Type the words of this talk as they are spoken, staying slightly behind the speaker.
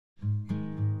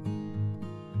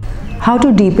How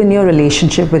to deepen your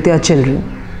relationship with your children.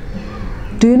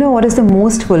 Do you know what is the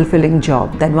most fulfilling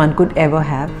job that one could ever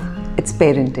have? It's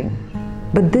parenting.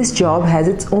 But this job has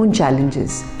its own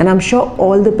challenges, and I'm sure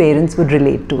all the parents would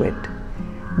relate to it.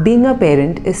 Being a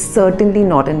parent is certainly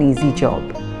not an easy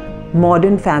job.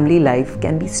 Modern family life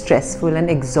can be stressful and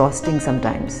exhausting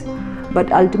sometimes.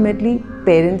 But ultimately,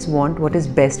 parents want what is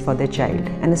best for their child,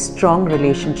 and a strong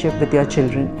relationship with your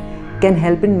children can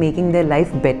help in making their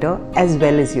life better as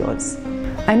well as yours.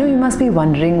 I know you must be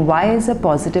wondering, why is a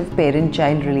positive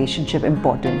parent-child relationship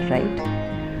important,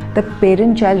 right? The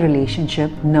parent-child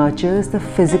relationship nurtures the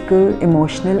physical,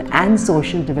 emotional and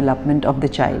social development of the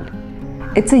child.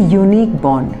 It's a unique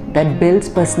bond that builds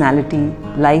personality,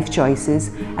 life choices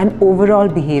and overall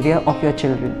behavior of your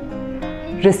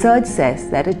children. Research says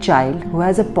that a child who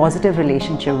has a positive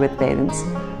relationship with parents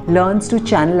learns to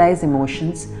channelize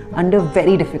emotions under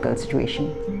very difficult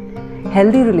situations.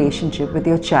 Healthy relationship with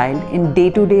your child in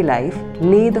day-to-day life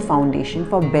lay the foundation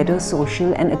for better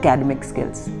social and academic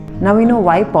skills. Now we know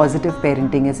why positive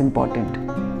parenting is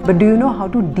important. But do you know how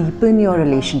to deepen your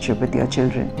relationship with your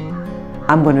children?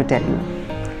 I'm going to tell you.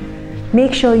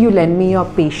 Make sure you lend me your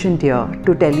patient ear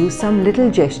to tell you some little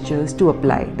gestures to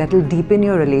apply that will deepen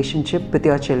your relationship with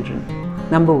your children.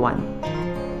 Number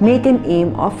 1. Make an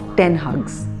aim of 10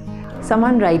 hugs.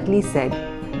 Someone rightly said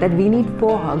that we need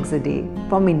 4 hugs a day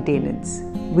for maintenance.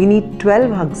 We need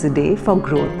 12 hugs a day for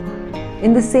growth.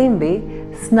 In the same way,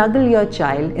 snuggle your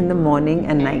child in the morning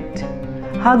and night.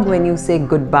 Hug when you say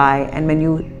goodbye and when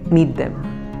you meet them.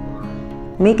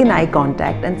 Make an eye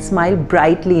contact and smile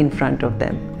brightly in front of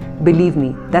them. Believe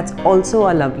me, that's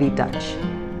also a lovely touch.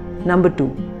 Number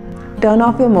 2. Turn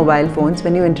off your mobile phones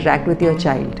when you interact with your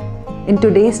child. In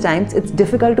today's times, it's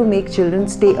difficult to make children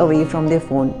stay away from their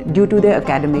phone due to their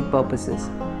academic purposes.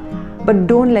 But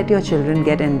don't let your children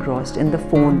get engrossed in the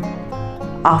phone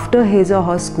after his or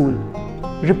her school.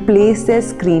 Replace their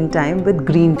screen time with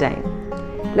green time.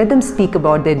 Let them speak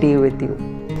about their day with you.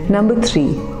 Number 3.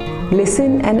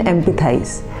 Listen and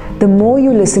empathize. The more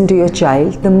you listen to your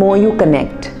child, the more you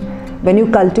connect. When you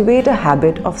cultivate a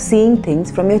habit of seeing things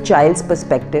from your child's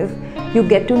perspective, you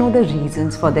get to know the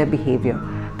reasons for their behavior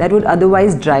that would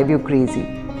otherwise drive you crazy.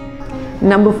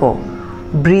 Number 4.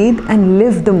 Breathe and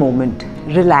live the moment.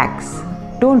 Relax.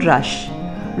 Don't rush.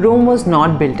 Rome was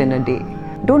not built in a day.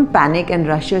 Don't panic and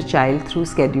rush your child through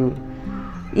schedule.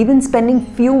 Even spending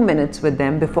few minutes with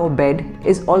them before bed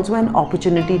is also an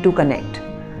opportunity to connect.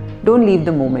 Don't leave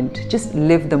the moment, just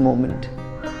live the moment.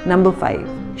 Number 5.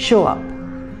 Show up.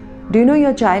 Do you know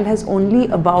your child has only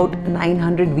about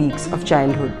 900 weeks of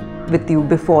childhood with you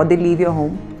before they leave your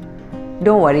home?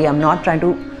 Don't worry, I'm not trying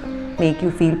to make you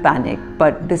feel panic,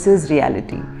 but this is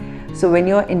reality. So when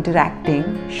you're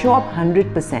interacting, show up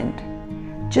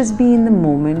 100%. Just be in the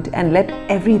moment and let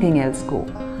everything else go.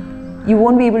 You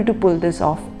won't be able to pull this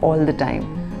off all the time,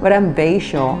 but I'm very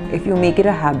sure if you make it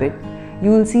a habit,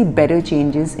 you will see better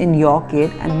changes in your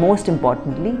kid and most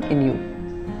importantly in you.